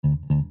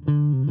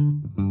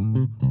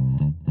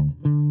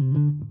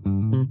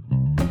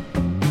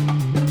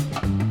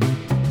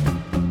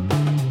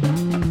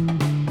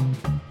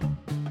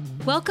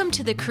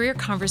Welcome to the Career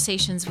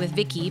Conversations with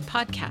Vicki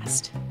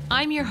podcast.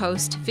 I'm your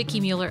host, Vicki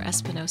Mueller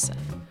Espinosa.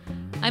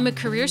 I'm a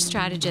career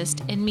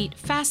strategist and meet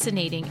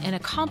fascinating and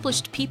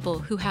accomplished people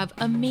who have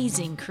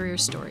amazing career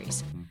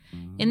stories.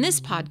 In this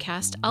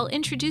podcast, I'll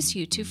introduce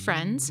you to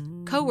friends,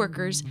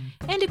 coworkers,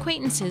 and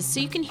acquaintances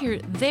so you can hear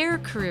their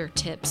career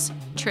tips,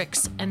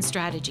 tricks, and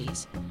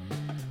strategies.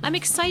 I'm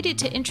excited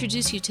to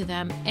introduce you to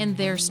them and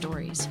their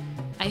stories.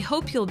 I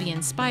hope you'll be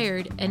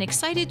inspired and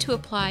excited to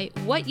apply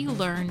what you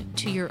learn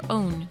to your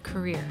own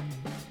career.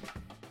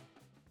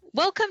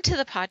 Welcome to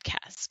the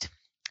podcast.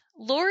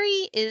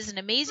 Lori is an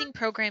amazing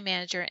program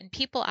manager in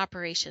people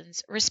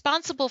operations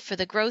responsible for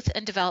the growth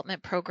and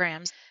development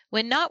programs.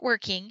 When not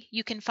working,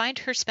 you can find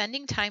her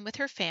spending time with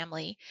her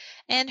family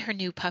and her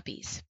new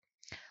puppies.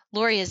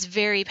 Lori is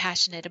very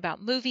passionate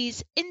about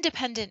movies,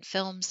 independent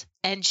films,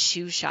 and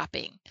shoe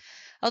shopping.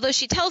 Although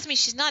she tells me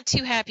she's not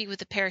too happy with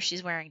the pair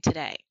she's wearing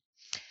today.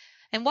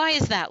 And why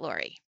is that,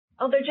 Lori?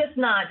 Oh, they're just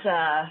not,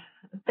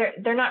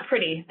 they're not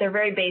pretty. They're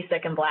very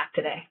basic and black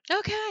today.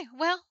 Okay,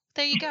 well,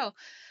 there you go.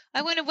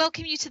 I want to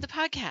welcome you to the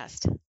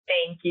podcast.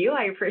 Thank you.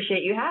 I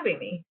appreciate you having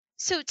me.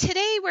 So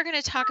today we're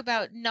going to talk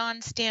about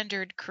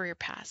non-standard career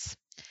paths.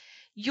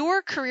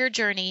 Your career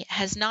journey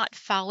has not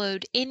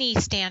followed any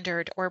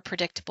standard or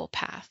predictable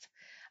path.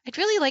 I'd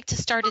really like to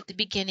start at the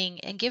beginning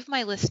and give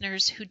my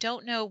listeners who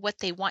don't know what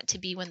they want to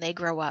be when they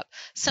grow up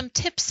some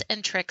tips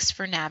and tricks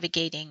for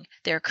navigating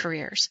their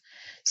careers.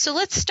 So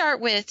let's start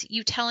with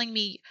you telling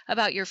me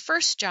about your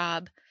first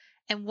job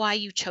and why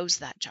you chose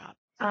that job.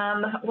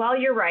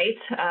 Well, you're right.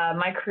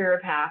 My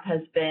career path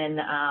has been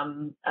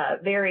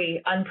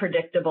very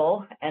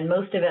unpredictable and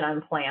most of it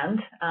unplanned.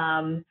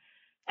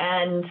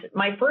 And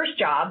my first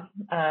job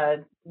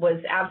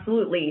was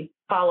absolutely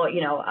fell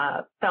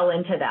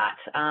into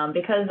that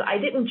because I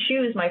didn't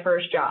choose my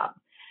first job.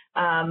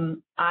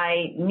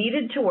 I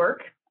needed to work.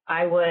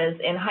 I was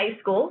in high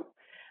school,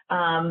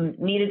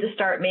 needed to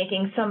start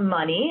making some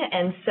money.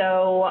 And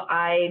so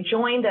I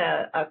joined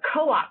a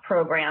co-op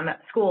program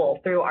at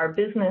school through our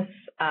business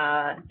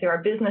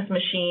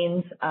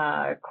machines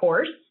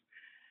course.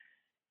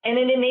 And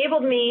it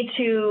enabled me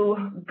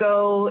to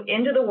go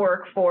into the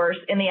workforce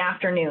in the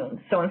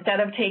afternoon. So instead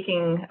of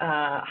taking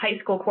high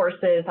school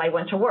courses, I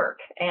went to work.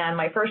 And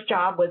my first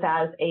job was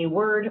as a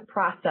word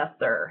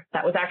processor.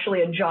 That was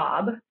actually a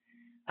job.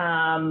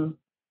 And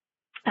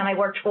I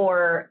worked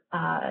for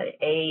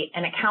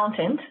an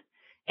accountant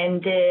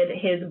and did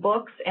his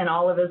books and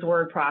all of his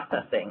word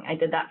processing. I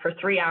did that for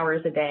 3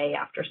 hours a day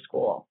after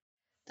school.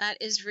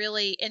 That is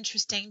really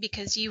interesting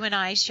because you and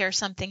I share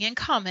something in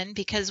common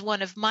because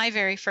one of my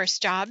very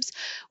first jobs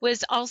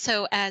was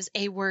also as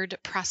a word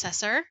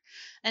processor.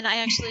 And I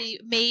actually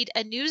made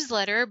a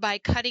newsletter by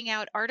cutting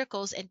out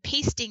articles and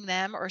pasting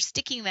them or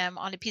sticking them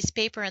on a piece of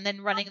paper and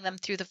then running them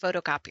through the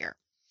photocopier.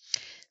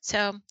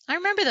 So I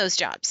remember those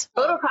jobs.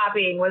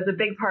 Photocopying was a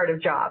big part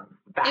of job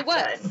back then. It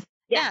was.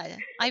 Yeah.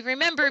 I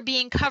remember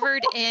being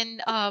covered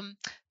in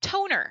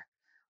toner.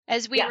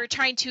 As we were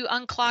trying to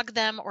unclog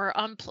them or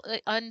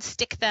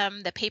unstick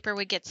them, the paper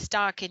would get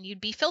stuck and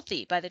you'd be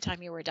filthy by the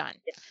time you were done.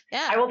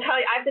 Yeah. I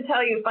have to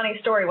tell you a funny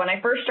story. When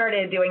I first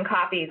started doing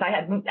copies, I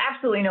had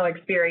absolutely no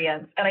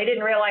experience and I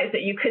didn't realize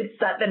that you could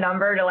set the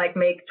number to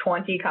make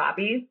 20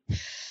 copies.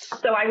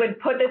 So I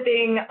would put the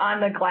thing on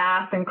the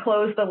glass and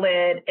close the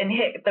lid and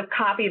hit the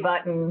copy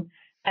button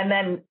and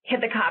then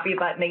hit the copy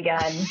button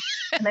again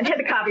and then hit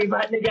the copy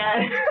button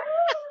again.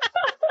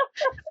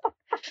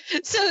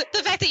 So the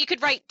fact that you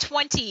could write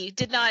 20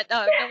 did not,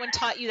 no one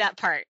taught you that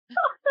part.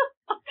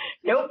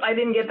 Nope, I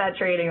didn't get that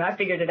training. I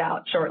figured it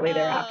out shortly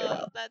thereafter.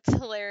 Though. That's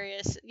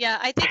hilarious. Yeah,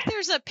 I think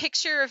there's a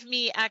picture of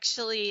me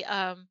actually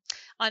on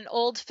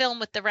old film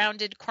with the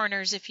rounded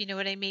corners, if you know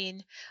what I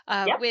mean,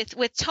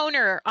 with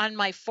toner on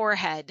my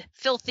forehead,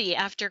 filthy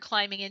after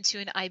climbing into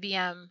an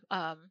IBM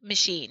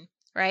machine,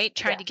 right?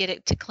 Trying to get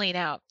it to clean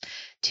out.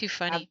 Too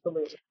funny.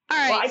 Absolutely. All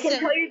right, well, I can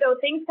tell you, though,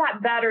 things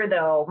got better,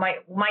 though.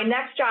 My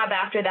next job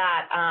after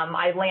that,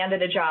 I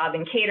landed a job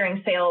in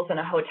catering sales in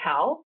a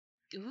hotel.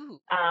 Ooh.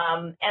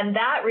 And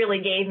that really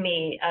gave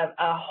me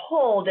a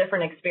whole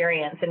different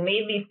experience and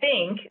made me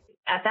think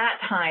at that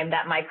time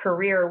that my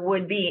career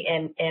would be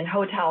in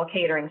hotel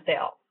catering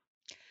sales.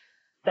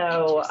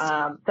 So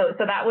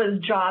that was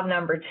job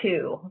number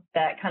 2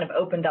 that kind of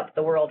opened up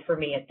the world for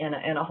me in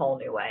a whole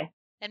new way.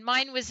 And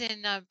mine was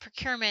in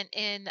procurement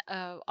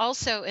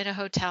also in a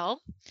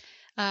hotel.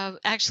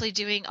 Actually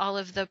doing all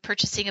of the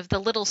purchasing of the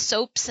little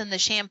soaps and the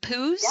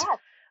shampoos.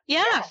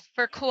 Yes.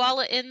 For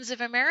Koala Inns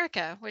of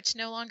America, which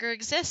no longer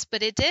exists,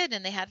 but it did,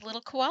 and they had little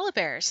koala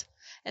bears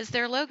as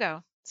their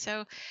logo.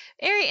 So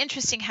very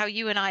interesting how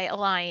you and I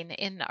align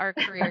in our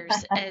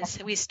careers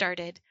as we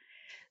started.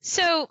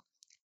 So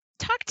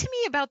talk to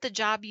me about the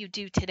job you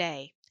do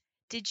today.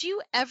 Did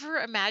you ever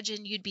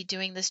imagine you'd be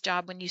doing this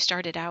job when you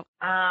started out?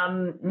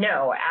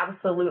 No,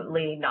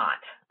 absolutely not.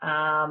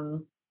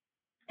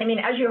 I mean,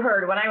 as you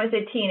heard, when I was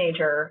a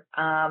teenager,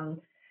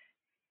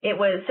 it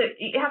was, so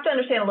you have to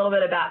understand a little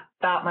bit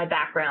about my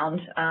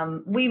background.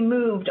 We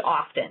moved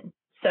often.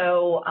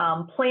 So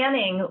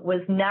planning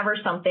was never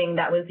something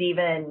that was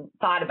even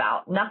thought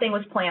about. Nothing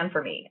was planned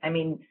for me. I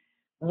mean,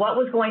 what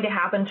was going to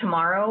happen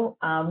tomorrow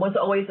was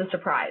always a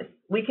surprise.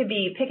 We could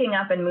be picking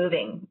up and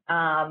moving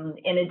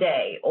in a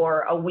day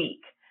or a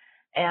week.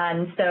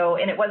 And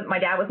my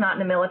dad was not in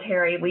the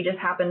military. We just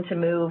happened to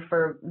move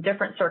for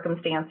different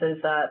circumstances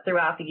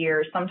throughout the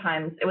years.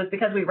 Sometimes it was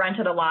because we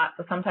rented a lot.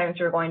 So sometimes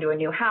we were going to a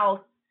new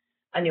house,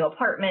 a new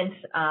apartment,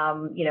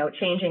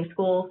 changing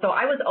schools. So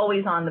I was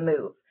always on the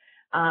move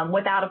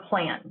without a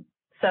plan.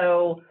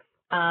 So,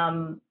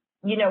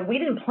 we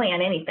didn't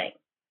plan anything.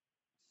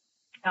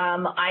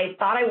 I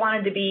thought I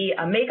wanted to be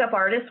a makeup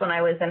artist when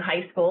I was in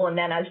high school. And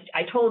then as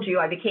I told you,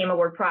 I became a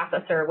word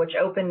processor, which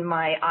opened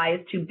my eyes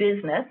to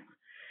business.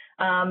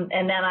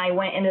 And then I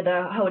went into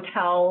the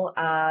hotel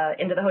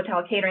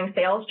catering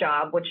sales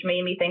job, which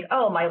made me think,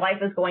 oh, my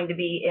life is going to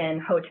be in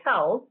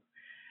hotels.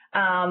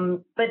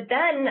 But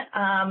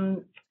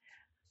then,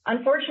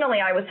 unfortunately,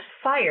 I was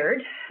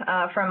fired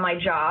from my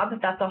job.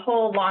 That's a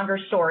whole longer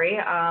story.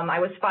 I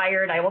was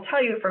fired, I will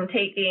tell you, from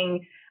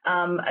taking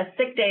a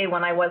sick day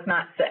when I was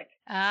not sick.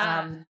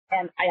 And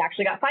I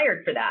actually got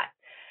fired for that.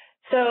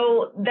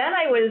 So then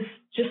I was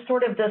just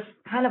sort of this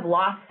kind of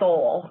lost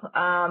soul,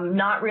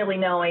 not really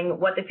knowing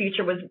what the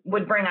future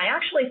would bring. I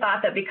actually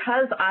thought that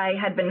because I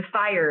had been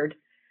fired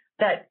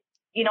that,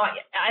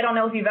 I don't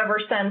know if you've ever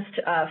sensed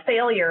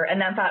failure and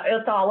then thought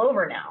it's all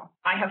over now.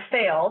 I have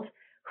failed.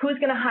 Who's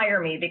going to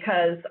hire me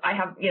because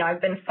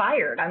I've been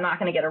fired. I'm not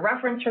going to get a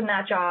reference from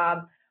that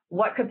job.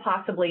 What could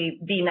possibly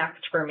be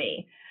next for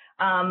me?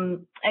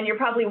 And you're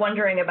probably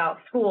wondering about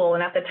school.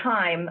 And at the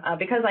time,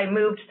 because I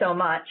moved so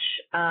much,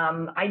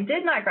 I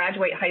did not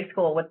graduate high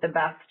school with the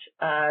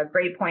best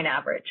grade point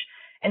average.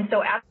 And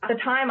so at the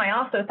time, I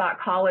also thought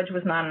college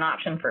was not an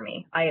option for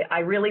me. I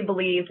really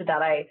believed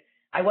that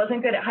I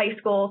wasn't good at high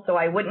school, so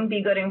I wouldn't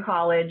be good in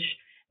college.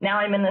 Now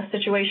I'm in this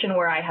situation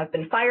where I have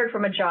been fired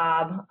from a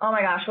job. Oh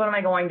my gosh, what am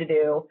I going to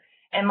do?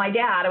 And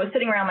I was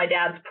sitting around my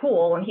dad's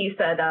pool and he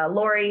said,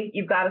 Lori,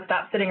 you've got to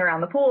stop sitting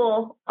around the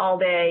pool all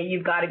day.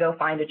 You've got to go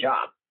find a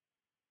job.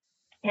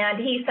 And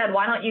he said,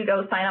 why don't you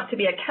go sign up to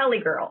be a Kelly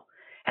girl?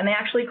 And they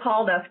actually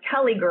called us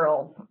Kelly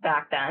girls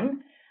back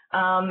then.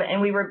 And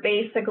we were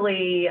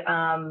basically,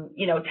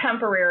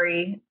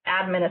 temporary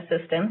admin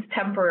assistants,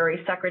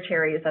 temporary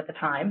secretaries at the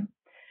time.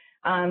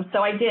 So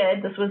I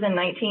did. This was in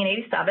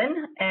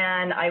 1987,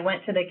 and I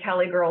went to the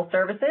Kelly Girl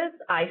Services.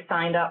 I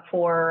signed up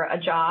for a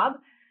job,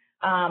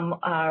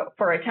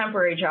 for a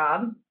temporary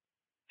job.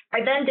 I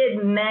then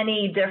did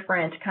many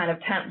different kind of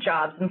temp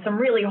jobs in some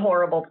really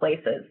horrible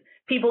places.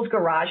 People's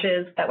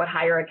garages that would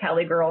hire a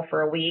Kelly Girl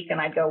for a week,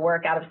 and I'd go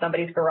work out of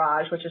somebody's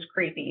garage, which is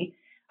creepy.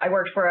 I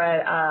worked for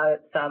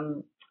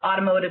some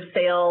automotive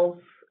sales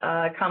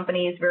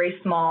companies, very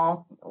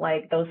small,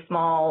 like those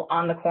small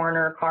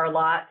on-the-corner car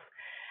lots.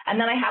 And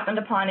then I happened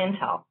upon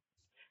Intel,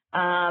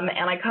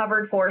 and I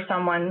covered for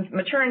someone's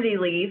maternity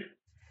leave,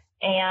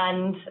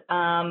 and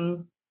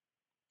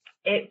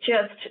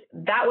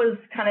that was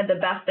kind of the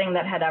best thing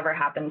that had ever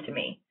happened to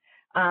me.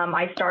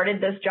 I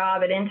started this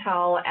job at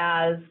Intel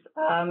as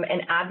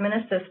an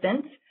admin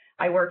assistant.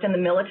 I worked in the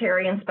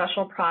military and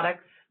special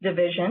products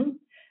division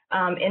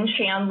in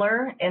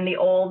Chandler in the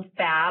old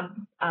Fab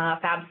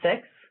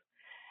 6.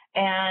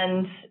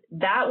 And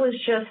that was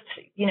just,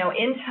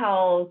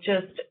 Intel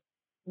just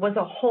was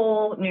a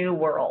whole new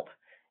world.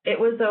 It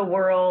was a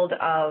world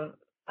of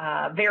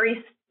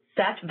very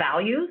set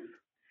values,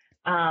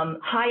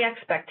 high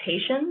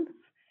expectations.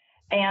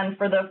 And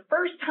for the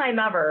first time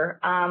ever,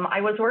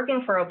 I was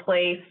working for a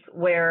place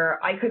where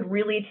I could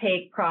really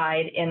take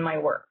pride in my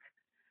work.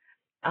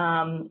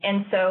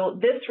 And so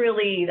this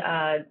really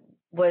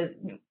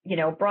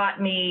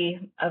brought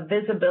me a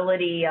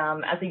visibility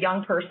as a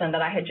young person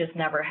that I had just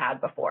never had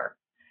before.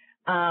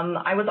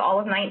 I was all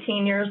of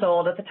 19 years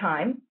old at the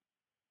time.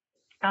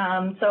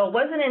 So it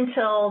wasn't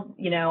until,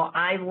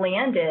 I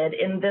landed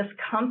in this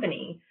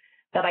company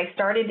that I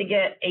started to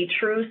get a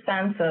true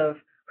sense of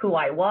who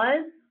I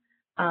was,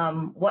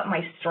 what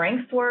my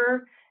strengths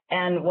were,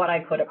 and what I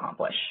could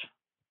accomplish.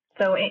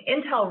 So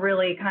Intel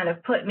really kind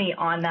of put me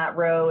on that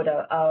road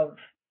of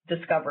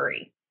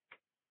discovery.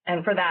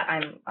 And for that,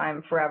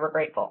 I'm forever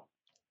grateful.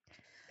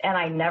 And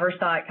I never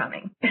saw it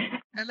coming.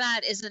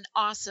 That is an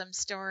awesome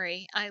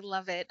story. I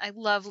love it. I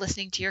love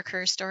listening to your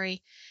career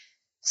story.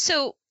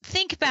 So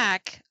think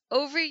back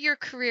over your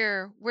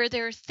career, were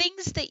there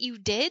things that you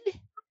did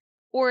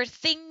or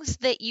things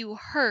that you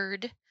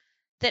heard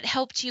that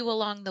helped you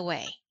along the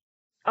way?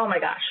 Oh my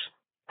gosh.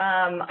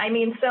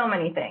 So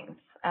many things.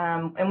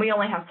 And we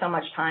only have so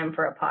much time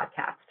for a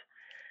podcast.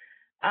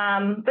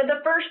 But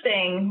the first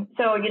thing,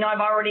 I've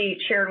already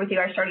shared with you,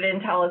 I started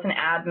Intel as an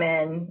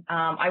admin.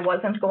 I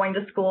wasn't going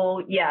to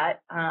school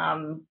yet.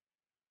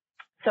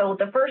 So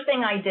the first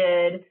thing I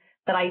did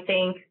that I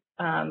think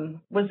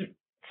was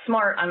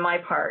smart on my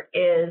part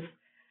is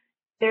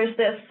there's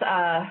this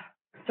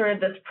sort of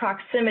this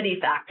proximity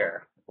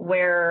factor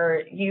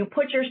where you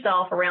put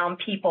yourself around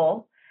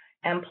people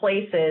and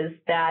places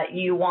that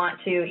you want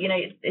to,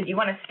 you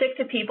want to stick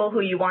to people who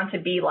you want to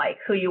be like,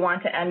 who you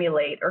want to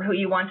emulate, or who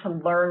you want to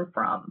learn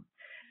from.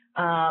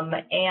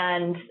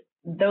 And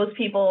those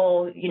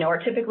people, are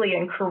typically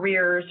in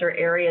careers or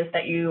areas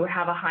that you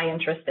have a high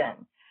interest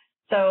in.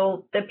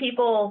 So the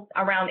people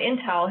around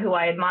Intel who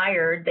I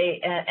admired,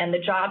 and the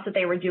jobs that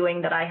they were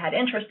doing that I had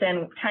interest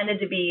in tended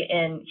to be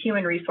in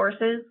human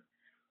resources.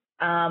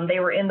 They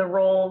were in the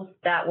roles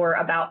that were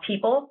about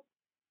people.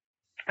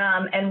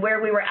 And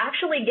where we were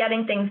actually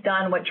getting things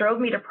done, what drove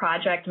me to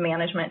project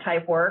management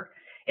type work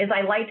is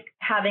I liked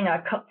having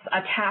a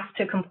task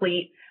to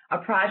complete, a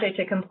project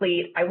to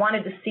complete. I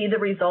wanted to see the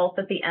results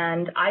at the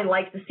end. I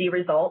like to see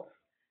results.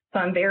 So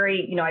I'm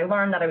very, I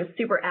learned that I was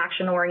super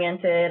action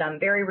oriented. I'm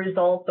very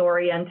results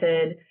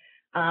oriented.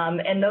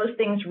 And those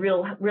things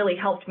really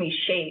helped me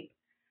shape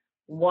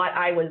what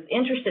I was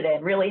interested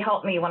in, really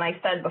helped me when I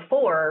said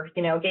before,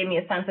 gave me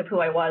a sense of who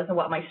I was and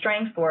what my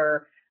strengths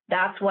were.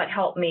 That's what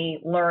helped me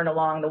learn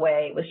along the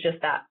way, was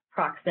just that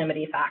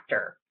proximity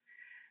factor.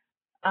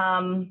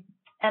 And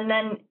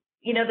then,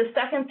 the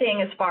second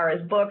thing, as far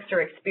as books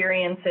or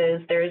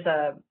experiences, there's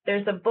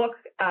a book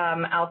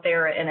out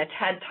there in a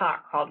TED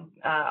Talk called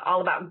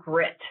All About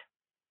Grit.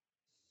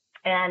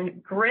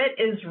 And grit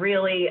is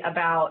really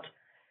about,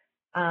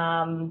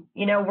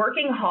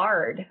 working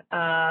hard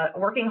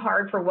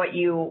for what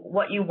you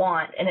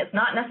want. And it's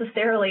not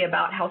necessarily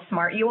about how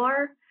smart you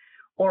are,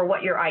 or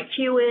what your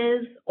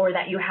IQ is, or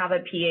that you have a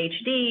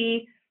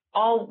PhD,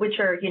 all which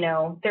are,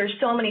 there's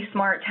so many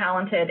smart,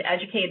 talented,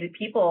 educated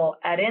people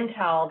at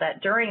Intel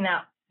that during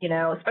that,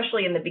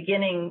 especially in the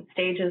beginning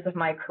stages of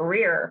my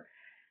career,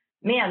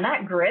 man,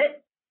 that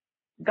grit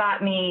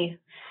got me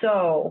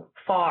so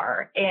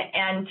far.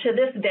 And to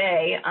this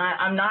day,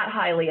 I'm not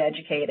highly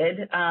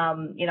educated.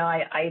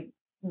 I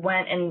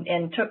went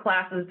and took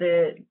classes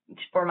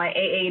for my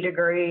AA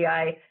degree.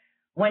 I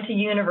went to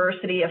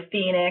University of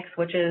Phoenix,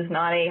 which is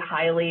not a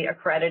highly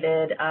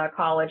accredited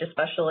college,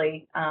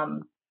 especially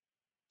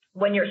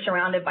when you're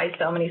surrounded by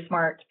so many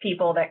smart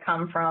people that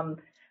come from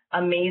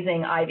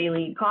amazing Ivy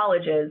League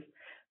colleges.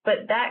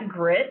 But that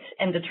grit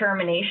and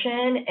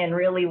determination and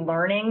really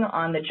learning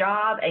on the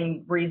job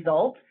and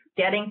results,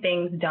 getting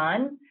things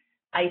done,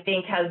 I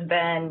think has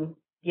been,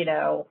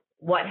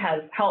 what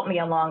has helped me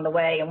along the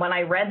way. And when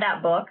I read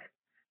that book,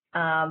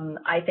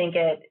 I think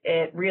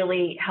it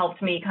really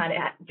helped me kind of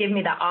give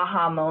me the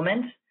aha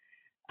moment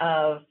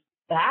of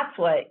that's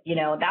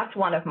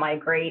one of my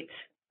great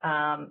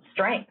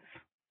strengths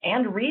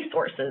and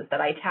resources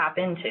that I tap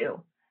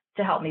into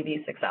to help me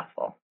be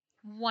successful.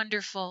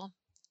 Wonderful.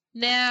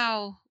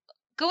 Now,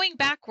 going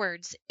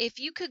backwards, if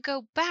you could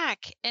go back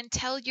and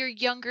tell your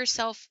younger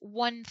self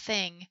one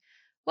thing,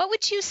 what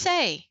would you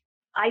say?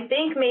 I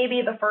think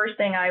maybe the first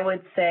thing I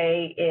would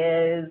say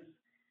is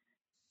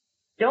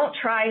don't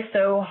try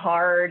so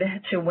hard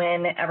to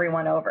win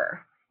everyone over.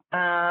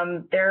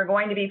 There are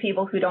going to be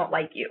people who don't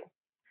like you.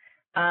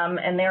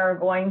 And there are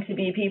going to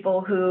be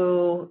people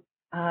who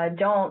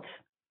don't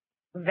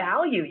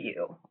value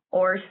you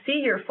or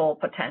see your full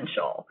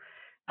potential.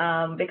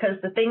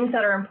 Because the things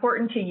that are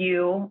important to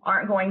you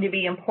aren't going to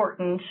be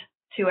important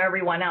to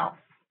everyone else.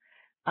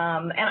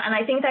 And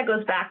I think that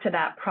goes back to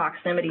that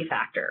proximity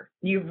factor.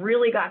 You've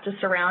really got to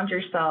surround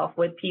yourself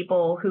with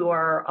people who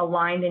are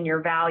aligned in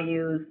your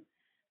values,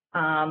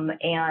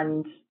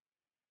 and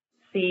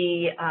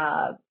see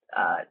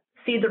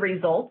the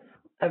results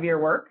of your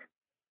work.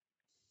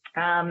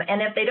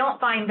 And if they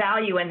don't find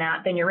value in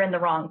that, then you're in the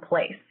wrong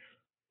place,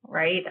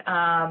 right?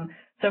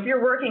 So if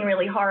you're working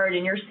really hard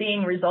and you're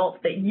seeing results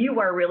that you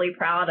are really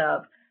proud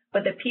of,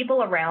 but the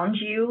people around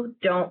you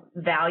don't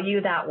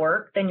value that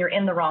work, then you're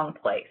in the wrong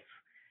place.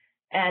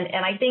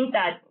 And I think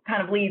that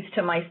kind of leads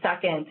to my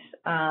second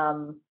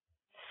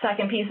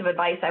piece of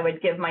advice I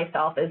would give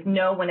myself is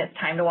know when it's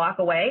time to walk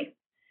away.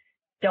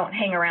 Don't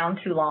hang around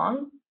too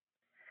long.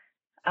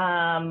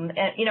 And,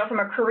 from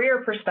a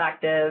career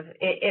perspective,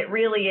 it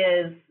really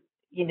is,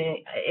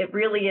 it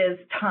really is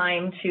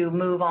time to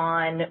move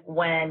on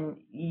when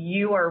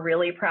you are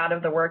really proud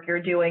of the work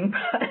you're doing,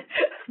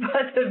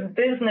 but the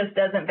business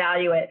doesn't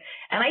value it.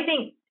 And I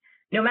think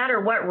no matter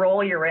what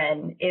role you're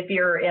in, if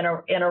you're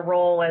in a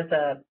role as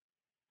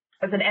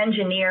an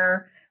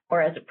engineer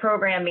or as a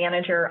program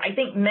manager, I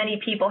think many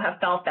people have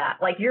felt that.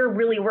 Like you're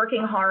really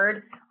working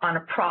hard on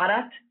a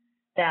product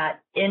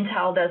that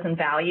Intel doesn't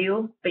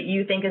value, but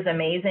you think is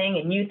amazing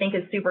and you think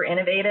is super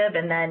innovative.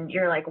 And then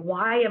you're like,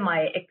 why am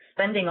I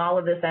expending all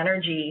of this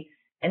energy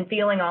and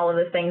feeling all of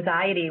this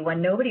anxiety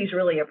when nobody's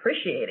really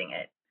appreciating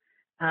it?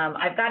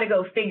 I've got to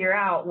go figure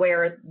out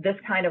where this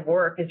kind of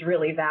work is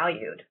really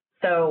valued.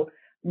 So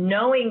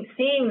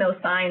seeing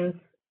those signs,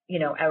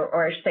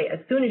 or I should say, as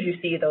soon as you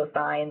see those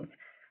signs,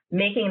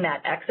 making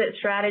that exit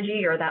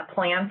strategy or that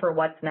plan for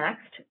what's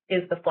next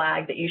is the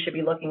flag that you should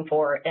be looking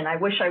for. And I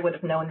wish I would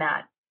have known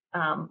that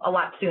a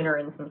lot sooner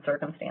in some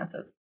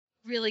circumstances.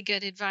 Really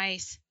good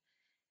advice.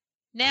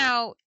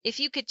 Now, if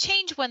you could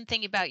change one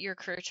thing about your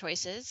career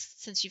choices,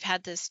 since you've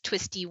had this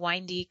twisty,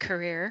 windy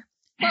career,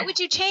 what would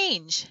you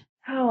change?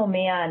 Oh,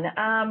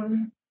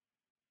 man.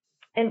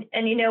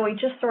 We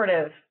just sort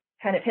of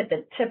kind of hit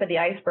the tip of the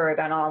iceberg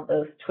on all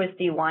those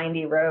twisty,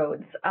 windy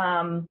roads.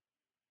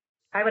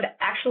 I would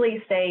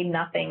actually say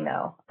nothing,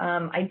 though.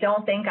 I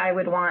don't think I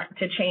would want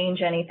to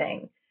change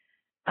anything.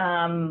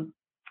 And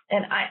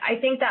I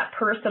think that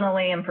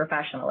personally and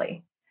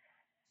professionally,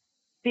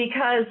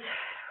 because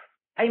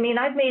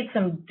I've made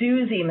some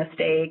doozy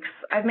mistakes.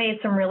 I've made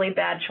some really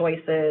bad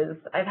choices.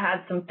 I've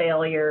had some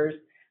failures,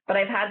 but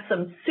I've had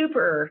some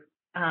super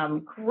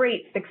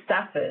great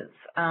successes.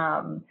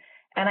 And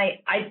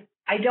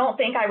I don't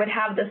think I would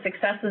have the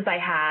successes I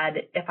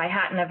had if I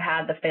hadn't have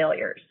had the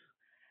failures.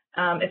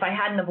 If I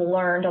hadn't have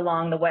learned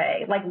along the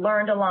way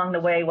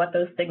what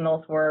those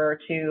signals were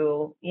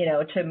to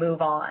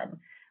move on.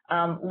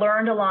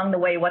 Learned along the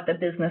way what the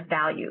business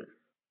values.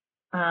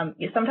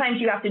 Sometimes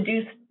you have to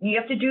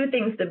do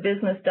things the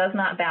business does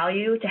not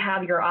value to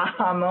have your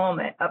aha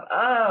moment of,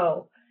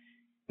 oh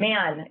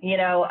man,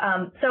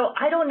 so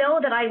I don't know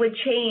that I would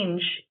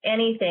change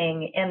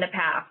anything in the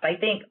past. I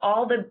think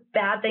all the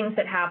bad things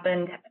that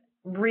happened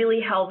really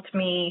helped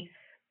me.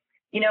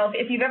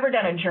 If you've ever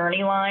done a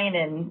journey line,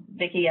 and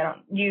Vicki,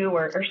 you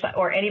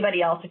or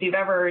anybody else, if you've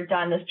ever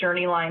done this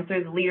journey line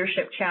through the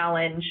leadership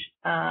challenge,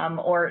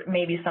 or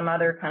maybe some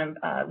other kind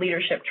of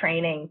leadership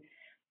training,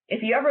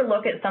 if you ever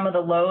look at some of the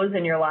lows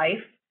in your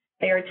life,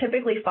 they are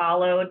typically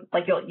followed,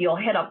 like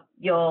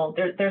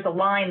there's a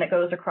line that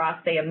goes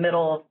across, say, a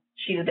middle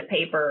sheet of the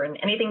paper, and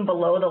anything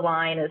below the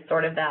line is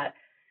sort of that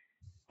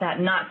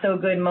not so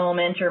good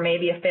moment, or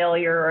maybe a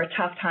failure or a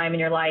tough time in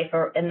your life,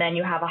 and then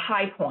you have a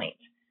high point.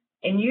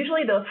 And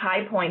usually those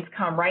high points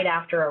come right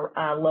after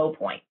a low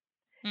point.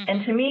 Mm-hmm.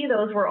 And to me,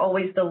 those were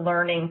always the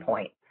learning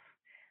points.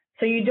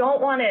 So you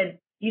don't want to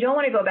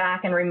go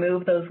back and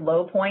remove those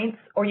low points,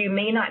 or you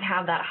may not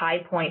have that high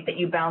point that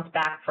you bounce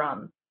back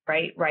from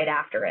right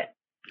after it.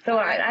 So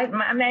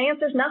my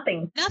answer is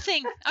nothing.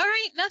 Nothing. All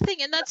right,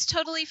 nothing. And that's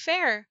totally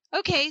fair.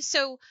 Okay,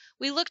 so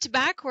we looked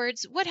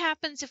backwards. What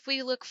happens if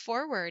we look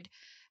forward?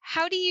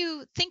 How do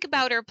you think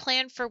about or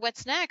plan for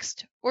what's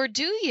next? Or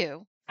do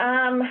you?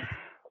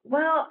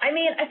 Well,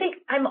 I think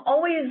I'm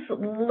always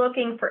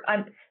looking for,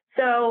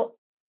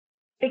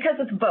 because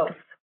it's both.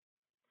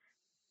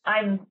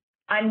 I'm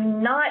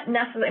not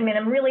necessarily,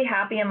 I'm really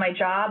happy in my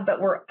job, but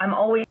I'm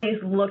always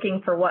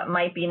looking for what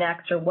might be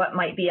next or what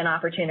might be an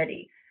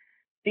opportunity.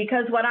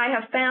 Because what I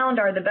have found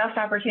are the best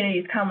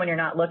opportunities come when you're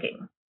not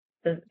looking,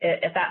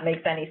 if that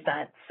makes any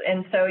sense.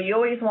 And so you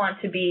always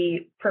want to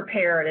be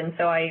prepared. And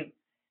so I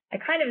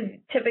kind of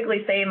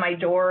typically say my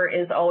door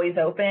is always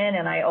open,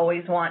 and I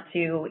always want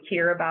to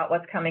hear about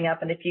what's coming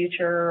up in the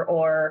future,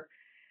 or,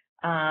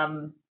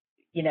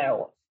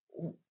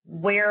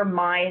 where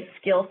my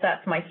skill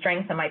sets, my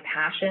strengths, and my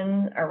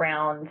passion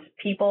around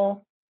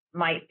people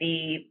might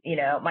be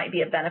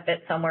a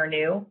benefit somewhere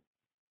new.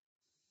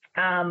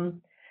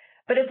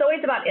 But it's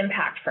always about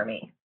impact for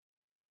me.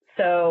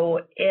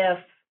 So if,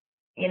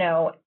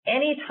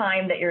 any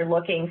time that you're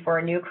looking for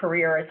a new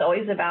career, it's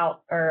always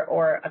about,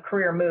 or a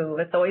career move,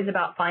 it's always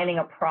about finding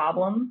a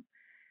problem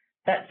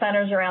that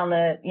centers around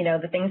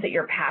the things that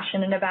you're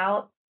passionate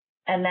about,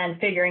 and then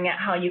figuring out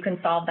how you can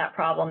solve that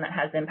problem that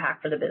has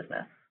impact for the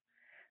business.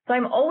 So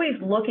I'm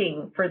always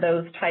looking for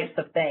those types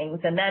of things.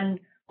 And then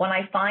when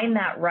I find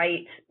that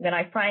then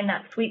I find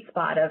that sweet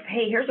spot of,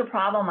 hey, here's a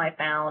problem I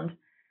found,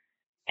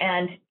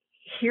 and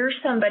here's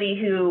somebody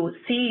who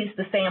sees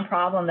the same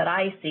problem that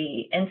I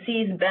see and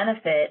sees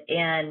benefit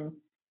in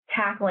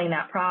tackling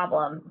that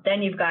problem,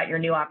 then you've got your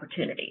new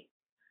opportunity.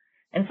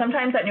 And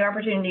sometimes that new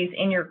opportunity is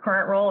in your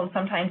current role, and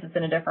sometimes it's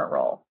in a different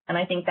role. And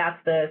I think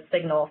that's the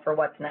signal for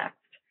what's next.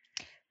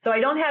 So I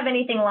don't have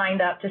anything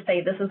lined up to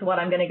say this is what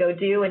I'm going to go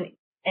do. And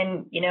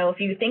if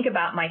you think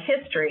about my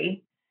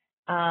history,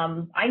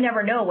 I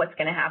never know what's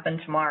going to happen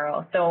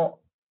tomorrow. So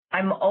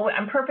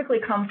I'm perfectly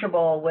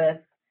comfortable with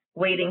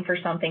waiting for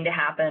something to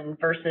happen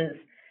versus,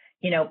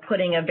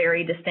 putting a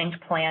very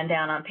distinct plan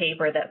down on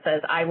paper that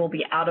says I will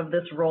be out of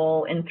this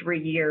role in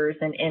 3 years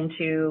and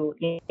into,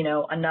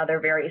 another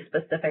very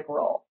specific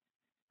role.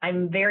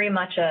 I'm very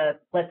much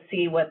let's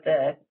see what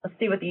the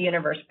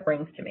universe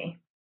brings to me.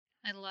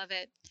 I love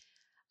it.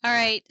 All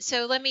right.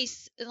 So let me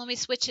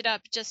switch it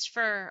up just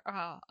for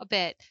a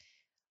bit.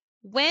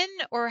 When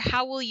or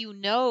how will you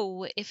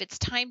know if it's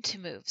time to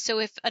move? So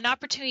if an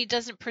opportunity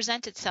doesn't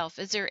present itself,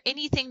 is there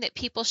anything that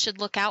people should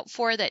look out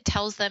for that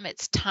tells them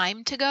it's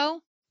time to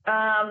go?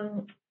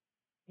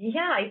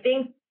 Yeah, I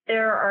think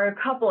there are a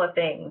couple of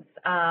things.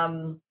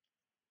 And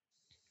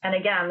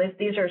again,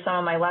 these are some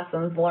of my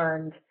lessons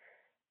learned.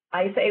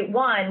 I say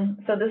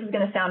one, so this is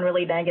going to sound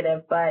really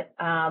negative, but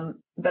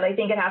I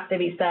think it has to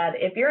be said.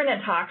 If you're in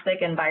a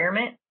toxic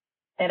environment,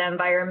 an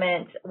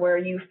environment where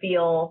you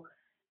feel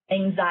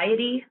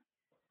anxiety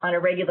on a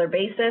regular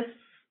basis,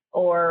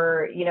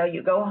 or,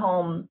 you go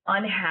home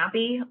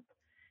unhappy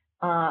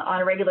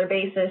on a regular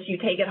basis, you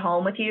take it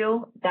home with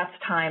you, that's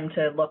time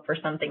to look for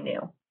something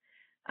new.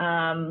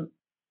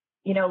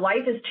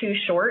 Life is too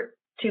short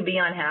to be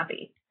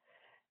unhappy.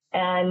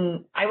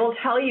 And I will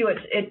tell you,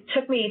 it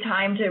took me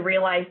time to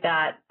realize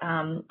that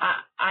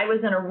I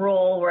was in a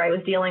role where I was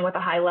dealing with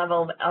a high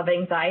level of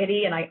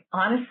anxiety, and I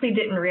honestly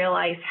didn't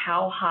realize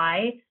how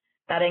high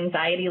that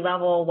anxiety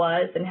level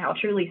was and how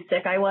truly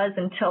sick I was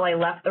until I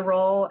left the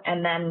role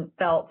and then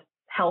felt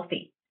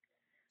healthy.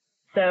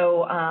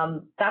 So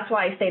that's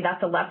why I say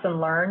that's a lesson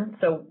learned.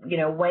 So,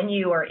 when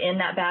you are in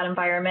that bad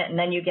environment and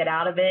then you get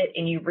out of it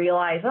and you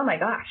realize, oh my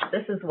gosh,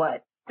 this is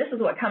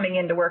what coming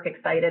into work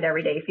excited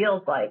every day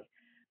feels like.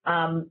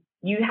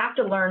 You have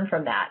to learn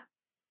from that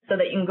so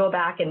that you can go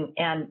back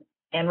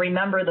and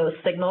remember those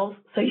signals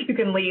so you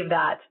can leave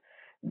that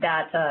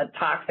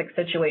toxic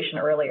situation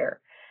earlier.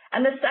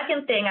 And the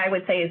second thing I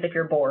would say is if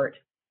you're bored.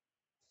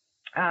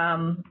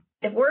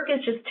 If work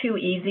is just too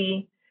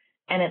easy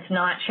and it's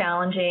not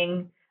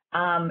challenging,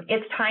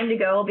 it's time to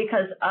go,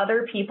 because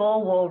other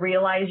people will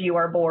realize you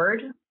are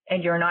bored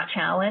and you're not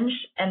challenged,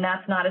 and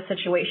that's not a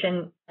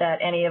situation that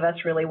any of us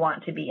really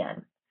want to be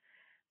in.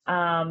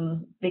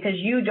 Because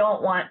you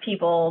don't want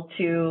people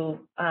to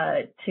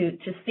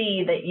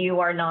see that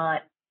you are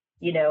not,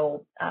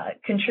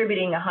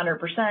 contributing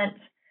 100%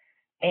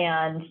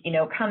 and,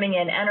 coming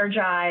in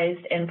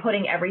energized and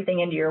putting everything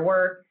into your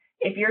work.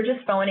 If you're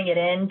just phoning it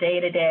in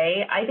day to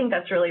day, I think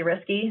that's really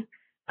risky.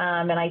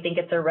 And I think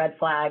it's a red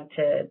flag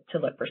to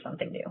look for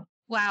something new.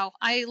 Wow,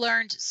 I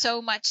learned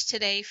so much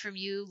today from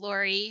you,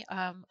 Lori.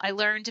 I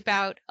learned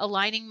about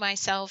aligning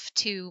myself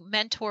to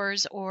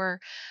mentors or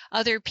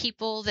other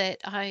people that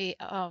I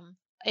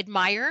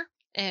admire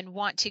and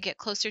want to get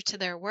closer to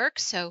their work.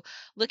 So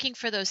looking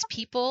for those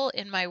people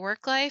in my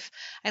work life.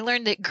 I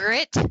learned that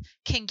grit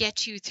can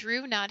get you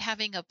through not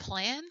having a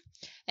plan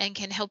and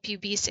can help you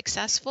be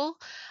successful.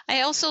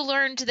 I also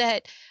learned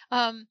that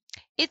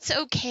it's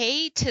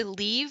okay to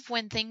leave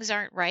when things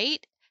aren't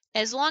right,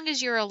 as long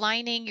as you're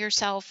aligning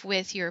yourself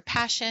with your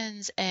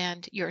passions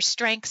and your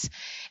strengths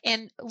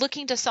and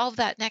looking to solve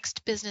that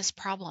next business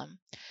problem.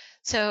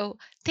 So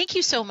thank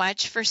you so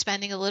much for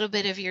spending a little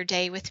bit of your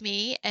day with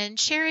me and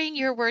sharing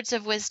your words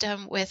of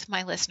wisdom with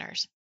my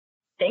listeners.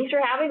 Thanks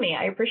for having me.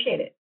 I appreciate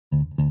it.